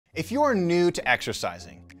If you're new to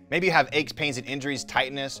exercising, maybe you have aches, pains, and injuries,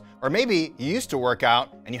 tightness, or maybe you used to work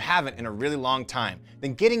out and you haven't in a really long time,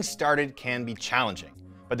 then getting started can be challenging.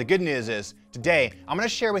 But the good news is, today, I'm gonna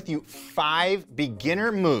share with you 5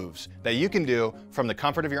 beginner moves that you can do from the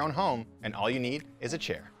comfort of your own home, and all you need is a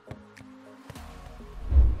chair.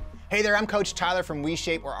 Hey there, I'm Coach Tyler from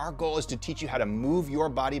WeShape, where our goal is to teach you how to move your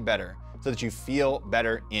body better so that you feel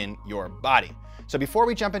better in your body. So before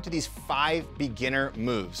we jump into these 5 beginner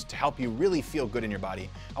moves to help you really feel good in your body,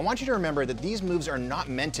 I want you to remember that these moves are not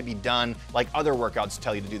meant to be done like other workouts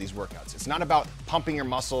tell you to do these workouts. It's not about pumping your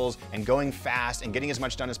muscles and going fast and getting as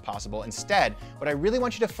much done as possible. Instead, what I really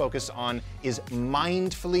want you to focus on is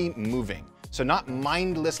mindfully moving. So not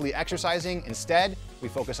mindlessly exercising. Instead, we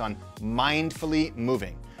focus on mindfully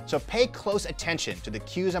moving. So pay close attention to the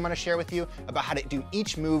cues I'm gonna share with you about how to do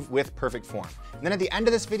each move with perfect form. And then at the end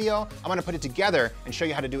of this video, I'm gonna put it together and show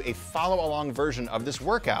you how to do a follow-along version of this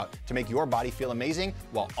workout to make your body feel amazing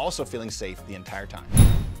while also feeling safe the entire time.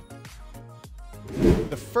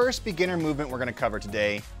 The first beginner movement we're gonna cover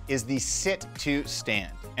today is the sit to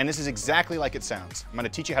stand. And this is exactly like it sounds. I'm gonna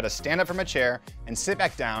teach you how to stand up from a chair and sit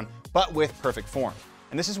back down, but with perfect form.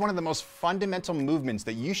 And this is one of the most fundamental movements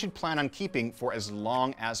that you should plan on keeping for as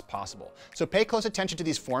long as possible. So pay close attention to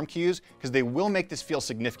these form cues because they will make this feel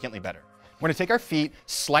significantly better. We're gonna take our feet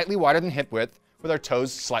slightly wider than hip width with our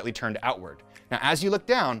toes slightly turned outward. Now, as you look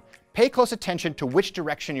down, pay close attention to which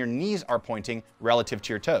direction your knees are pointing relative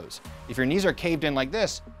to your toes. If your knees are caved in like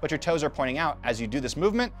this, but your toes are pointing out as you do this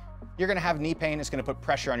movement, you're gonna have knee pain. It's gonna put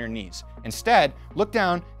pressure on your knees. Instead, look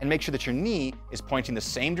down and make sure that your knee is pointing the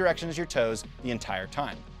same direction as your toes the entire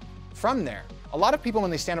time. From there, a lot of people when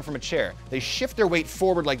they stand up from a chair, they shift their weight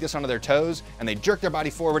forward like this onto their toes and they jerk their body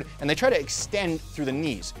forward and they try to extend through the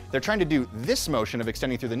knees. They're trying to do this motion of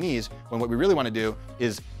extending through the knees when what we really wanna do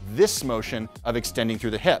is this motion of extending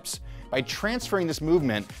through the hips. By transferring this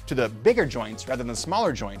movement to the bigger joints rather than the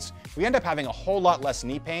smaller joints, we end up having a whole lot less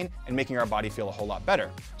knee pain and making our body feel a whole lot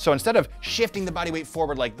better. So instead of shifting the body weight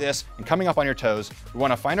forward like this and coming up on your toes, we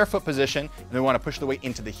wanna find our foot position and we wanna push the weight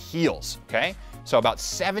into the heels, okay? So about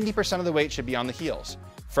 70% of the weight should be on the heels.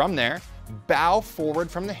 From there, bow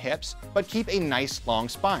forward from the hips, but keep a nice long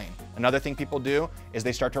spine. Another thing people do is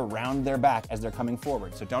they start to round their back as they're coming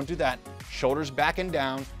forward. So don't do that. Shoulders back and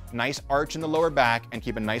down, nice arch in the lower back, and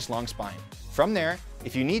keep a nice long spine. From there,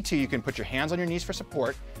 if you need to, you can put your hands on your knees for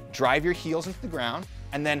support, drive your heels into the ground,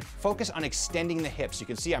 and then focus on extending the hips. You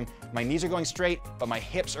can see my knees are going straight, but my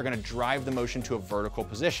hips are gonna drive the motion to a vertical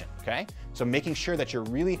position, okay? So making sure that you're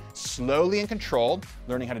really slowly and controlled,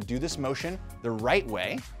 learning how to do this motion the right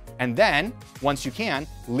way, and then, once you can,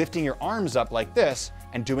 lifting your arms up like this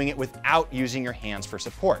and doing it without using your hands for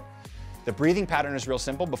support. The breathing pattern is real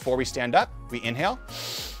simple. Before we stand up, we inhale,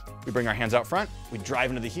 we bring our hands out front, we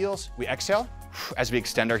drive into the heels, we exhale as we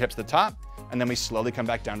extend our hips to the top, and then we slowly come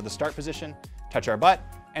back down to the start position, touch our butt,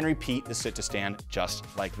 and repeat the sit to stand just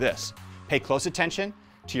like this. Pay close attention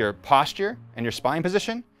to your posture and your spine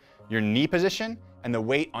position, your knee position, and the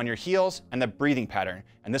weight on your heels and the breathing pattern.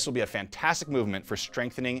 And this will be a fantastic movement for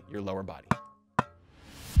strengthening your lower body.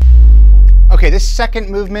 Okay, this second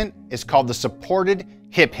movement is called the supported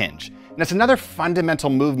hip hinge. And it's another fundamental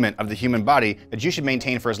movement of the human body that you should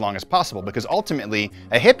maintain for as long as possible, because ultimately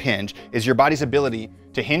a hip hinge is your body's ability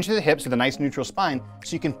to hinge to the hips with a nice neutral spine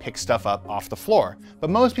so you can pick stuff up off the floor. But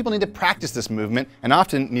most people need to practice this movement and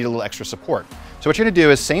often need a little extra support. So what you're gonna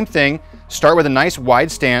do is same thing, start with a nice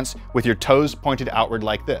wide stance with your toes pointed outward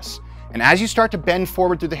like this. And as you start to bend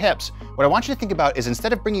forward through the hips, what I want you to think about is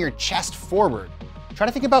instead of bringing your chest forward, try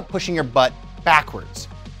to think about pushing your butt backwards.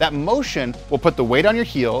 That motion will put the weight on your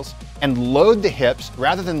heels and load the hips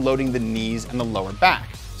rather than loading the knees and the lower back.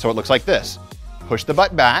 So it looks like this. Push the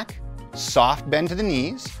butt back, soft bend to the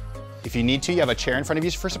knees. If you need to, you have a chair in front of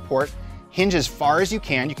you for support. Hinge as far as you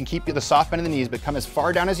can. You can keep the soft bend in the knees, but come as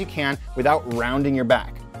far down as you can without rounding your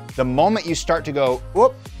back. The moment you start to go,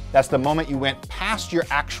 whoop, that's the moment you went past your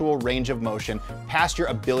actual range of motion, past your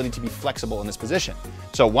ability to be flexible in this position.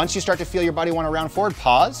 So once you start to feel your body want to round forward,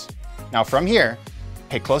 pause. Now from here,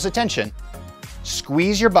 pay close attention,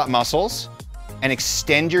 squeeze your butt muscles, and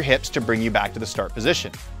extend your hips to bring you back to the start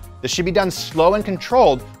position. This should be done slow and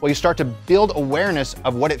controlled while you start to build awareness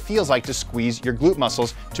of what it feels like to squeeze your glute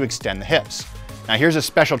muscles to extend the hips. Now here's a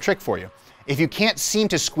special trick for you. If you can't seem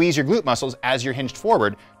to squeeze your glute muscles as you're hinged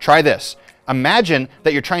forward, try this. Imagine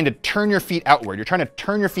that you're trying to turn your feet outward. You're trying to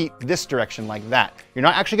turn your feet this direction like that. You're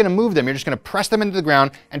not actually gonna move them, you're just gonna press them into the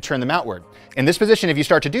ground and turn them outward. In this position, if you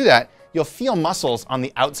start to do that, you'll feel muscles on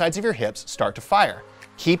the outsides of your hips start to fire.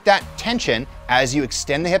 Keep that tension as you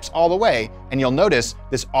extend the hips all the way, and you'll notice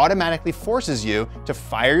this automatically forces you to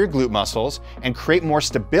fire your glute muscles and create more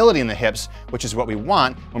stability in the hips, which is what we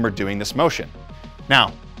want when we're doing this motion.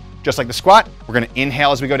 Now, just like the squat, we're gonna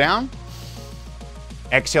inhale as we go down,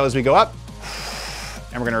 exhale as we go up,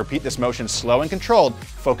 and we're gonna repeat this motion slow and controlled,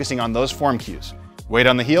 focusing on those form cues. Weight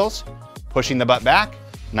on the heels, pushing the butt back,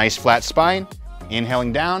 nice flat spine,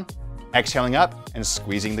 inhaling down, exhaling up, and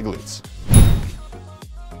squeezing the glutes.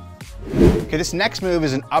 Okay, this next move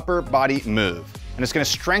is an upper body move, and it's gonna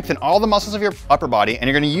strengthen all the muscles of your upper body, and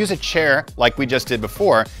you're gonna use a chair like we just did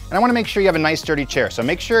before. And I wanna make sure you have a nice sturdy chair. So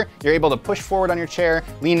make sure you're able to push forward on your chair,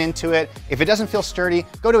 lean into it. If it doesn't feel sturdy,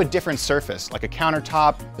 go to a different surface, like a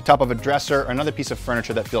countertop, the top of a dresser, or another piece of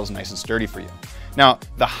furniture that feels nice and sturdy for you. Now,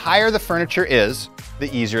 the higher the furniture is,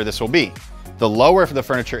 the easier this will be. The lower the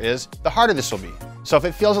furniture is, the harder this will be. So if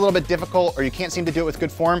it feels a little bit difficult or you can't seem to do it with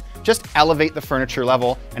good form, just elevate the furniture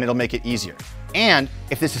level and it'll make it easier. And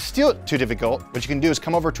if this is still too difficult, what you can do is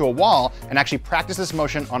come over to a wall and actually practice this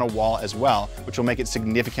motion on a wall as well, which will make it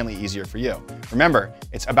significantly easier for you. Remember,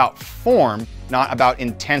 it's about form, not about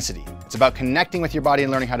intensity. It's about connecting with your body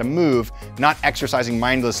and learning how to move, not exercising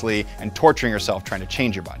mindlessly and torturing yourself trying to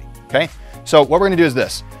change your body, okay? So what we're gonna do is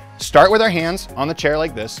this. Start with our hands on the chair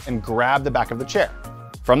like this and grab the back of the chair.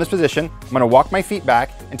 From this position, I'm gonna walk my feet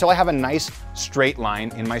back until I have a nice straight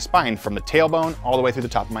line in my spine from the tailbone all the way through the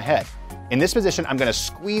top of my head. In this position, I'm gonna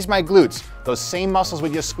squeeze my glutes, those same muscles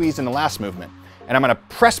we just squeezed in the last movement, and I'm gonna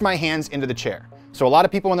press my hands into the chair. So a lot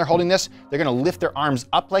of people, when they're holding this, they're gonna lift their arms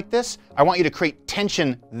up like this. I want you to create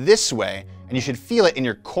tension this way, and you should feel it in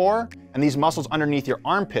your core and these muscles underneath your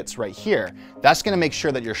armpits right here. That's gonna make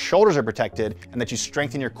sure that your shoulders are protected and that you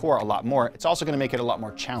strengthen your core a lot more. It's also gonna make it a lot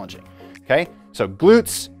more challenging, okay? So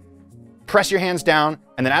glutes, press your hands down,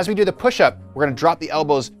 and then as we do the push-up, we're gonna drop the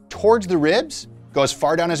elbows towards the ribs, go as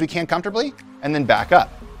far down as we can comfortably, and then back up.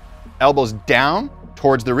 Elbows down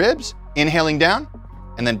towards the ribs, inhaling down,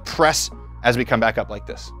 and then press as we come back up like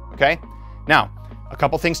this, okay? Now, a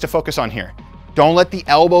couple things to focus on here. Don't let the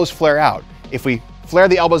elbows flare out. If we flare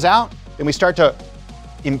the elbows out, then we start to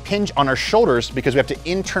impinge on our shoulders because we have to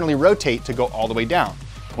internally rotate to go all the way down.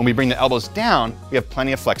 When we bring the elbows down, we have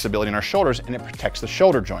plenty of flexibility in our shoulders and it protects the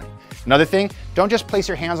shoulder joint. Another thing, don't just place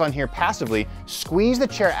your hands on here passively, squeeze the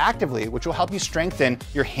chair actively, which will help you strengthen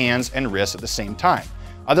your hands and wrists at the same time.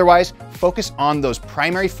 Otherwise, focus on those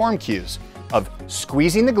primary form cues of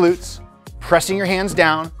squeezing the glutes, pressing your hands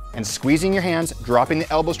down, and squeezing your hands, dropping the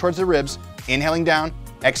elbows towards the ribs, inhaling down,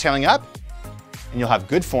 exhaling up, and you'll have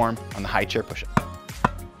good form on the high chair push-up.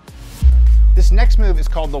 This next move is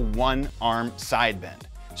called the one arm side bend.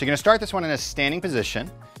 So you're gonna start this one in a standing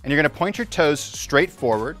position, and you're gonna point your toes straight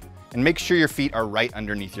forward and make sure your feet are right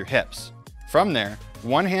underneath your hips. From there,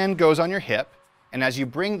 one hand goes on your hip, and as you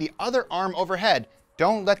bring the other arm overhead,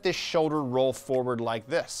 don't let this shoulder roll forward like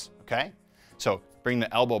this, okay? So bring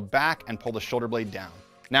the elbow back and pull the shoulder blade down.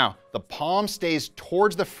 Now, the palm stays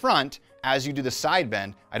towards the front as you do the side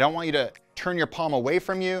bend. I don't want you to turn your palm away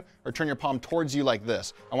from you or turn your palm towards you like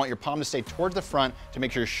this. I want your palm to stay towards the front to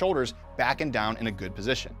make sure your shoulders back and down in a good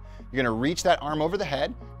position. You're gonna reach that arm over the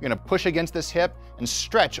head, you're gonna push against this hip and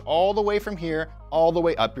stretch all the way from here, all the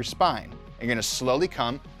way up your spine. And you're gonna slowly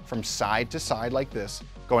come from side to side like this,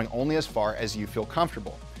 going only as far as you feel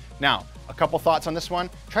comfortable. Now, a couple thoughts on this one.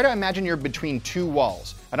 Try to imagine you're between two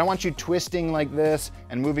walls. I don't want you twisting like this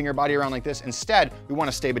and moving your body around like this. Instead, we want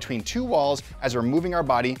to stay between two walls as we're moving our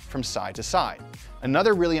body from side to side.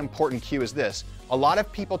 Another really important cue is this. A lot of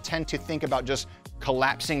people tend to think about just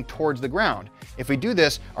collapsing towards the ground. If we do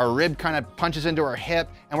this, our rib kind of punches into our hip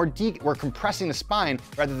and we're compressing the spine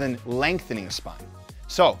rather than lengthening the spine.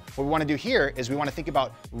 So what we want to do here is we want to think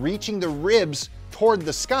about reaching the ribs toward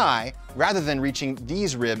the sky rather than reaching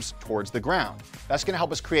these ribs towards the ground. That's going to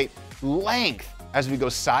help us create length as we go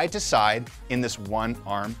side to side in this one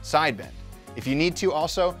arm side bend. If you need to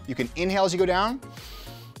also, you can inhale as you go down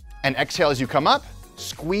and exhale as you come up,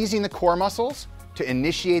 squeezing the core muscles to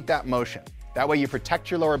initiate that motion. That way you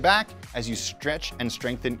protect your lower back as you stretch and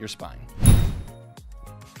strengthen your spine.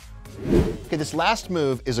 Okay, this last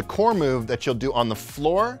move is a core move that you'll do on the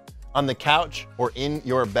floor, on the couch, or in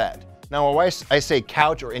your bed. Now, why I say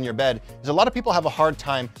couch or in your bed is a lot of people have a hard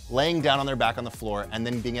time laying down on their back on the floor and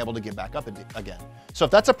then being able to get back up again. So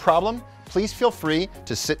if that's a problem, please feel free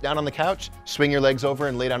to sit down on the couch, swing your legs over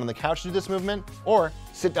and lay down on the couch to do this movement, or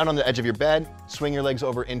sit down on the edge of your bed, swing your legs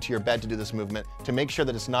over into your bed to do this movement to make sure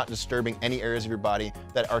that it's not disturbing any areas of your body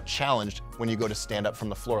that are challenged when you go to stand up from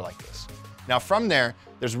the floor like this. Now from there,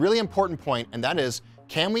 there's a really important point, and that is,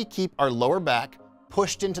 can we keep our lower back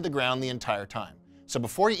pushed into the ground the entire time? So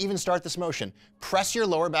before you even start this motion, press your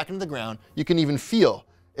lower back into the ground. You can even feel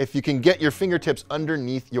if you can get your fingertips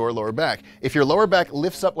underneath your lower back. If your lower back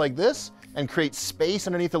lifts up like this and creates space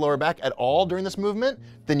underneath the lower back at all during this movement,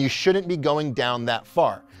 then you shouldn't be going down that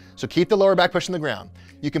far. So keep the lower back pushing the ground.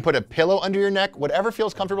 You can put a pillow under your neck, whatever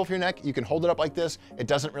feels comfortable for your neck. You can hold it up like this. It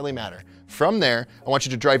doesn't really matter. From there, I want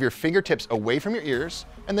you to drive your fingertips away from your ears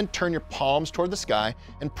and then turn your palms toward the sky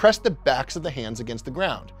and press the backs of the hands against the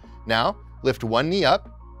ground. Now, lift one knee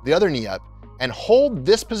up, the other knee up, and hold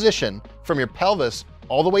this position from your pelvis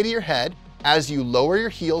all the way to your head as you lower your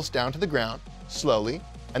heels down to the ground slowly,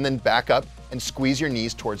 and then back up and squeeze your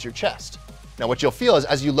knees towards your chest. Now what you'll feel is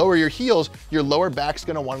as you lower your heels, your lower back's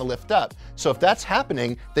gonna wanna lift up. So if that's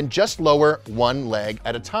happening, then just lower one leg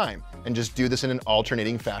at a time and just do this in an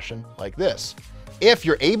alternating fashion like this. If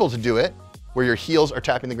you're able to do it, where your heels are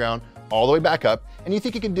tapping the ground all the way back up, and you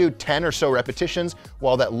think you can do 10 or so repetitions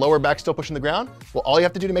while that lower back's still pushing the ground, well, all you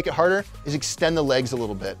have to do to make it harder is extend the legs a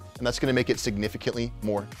little bit, and that's gonna make it significantly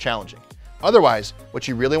more challenging. Otherwise, what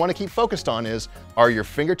you really wanna keep focused on is, are your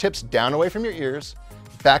fingertips down away from your ears,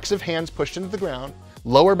 backs of hands pushed into the ground,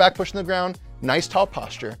 lower back pushing the ground, nice tall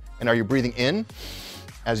posture, and are you breathing in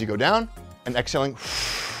as you go down and exhaling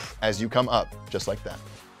as you come up, just like that.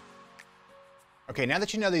 Okay, now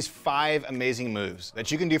that you know these 5 amazing moves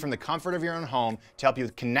that you can do from the comfort of your own home to help you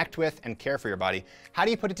connect with and care for your body, how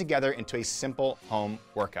do you put it together into a simple home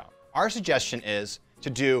workout? Our suggestion is to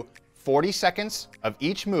do 40 seconds of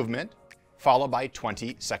each movement, followed by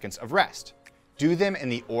 20 seconds of rest. Do them in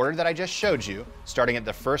the order that I just showed you, starting at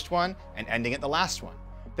the first one and ending at the last one.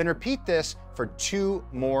 Then repeat this for 2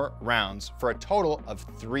 more rounds for a total of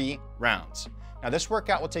 3 rounds. Now this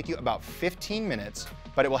workout will take you about 15 minutes,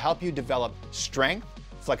 but it will help you develop strength,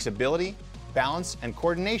 flexibility, balance, and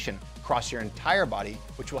coordination across your entire body,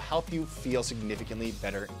 which will help you feel significantly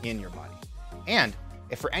better in your body. And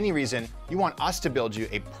if for any reason you want us to build you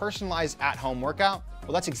a personalized at-home workout,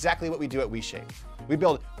 well, that's exactly what we do at WeShape. We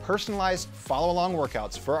build personalized follow-along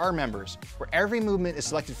workouts for our members where every movement is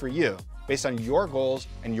selected for you based on your goals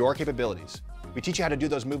and your capabilities. We teach you how to do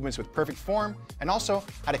those movements with perfect form and also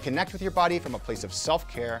how to connect with your body from a place of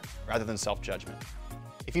self-care rather than self-judgment.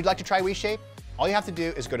 If you'd like to try WeShape, all you have to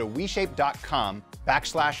do is go to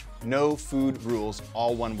WeShape.com/no-food-rules,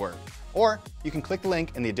 all one word. Or you can click the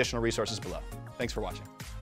link in the additional resources below. Thanks for watching.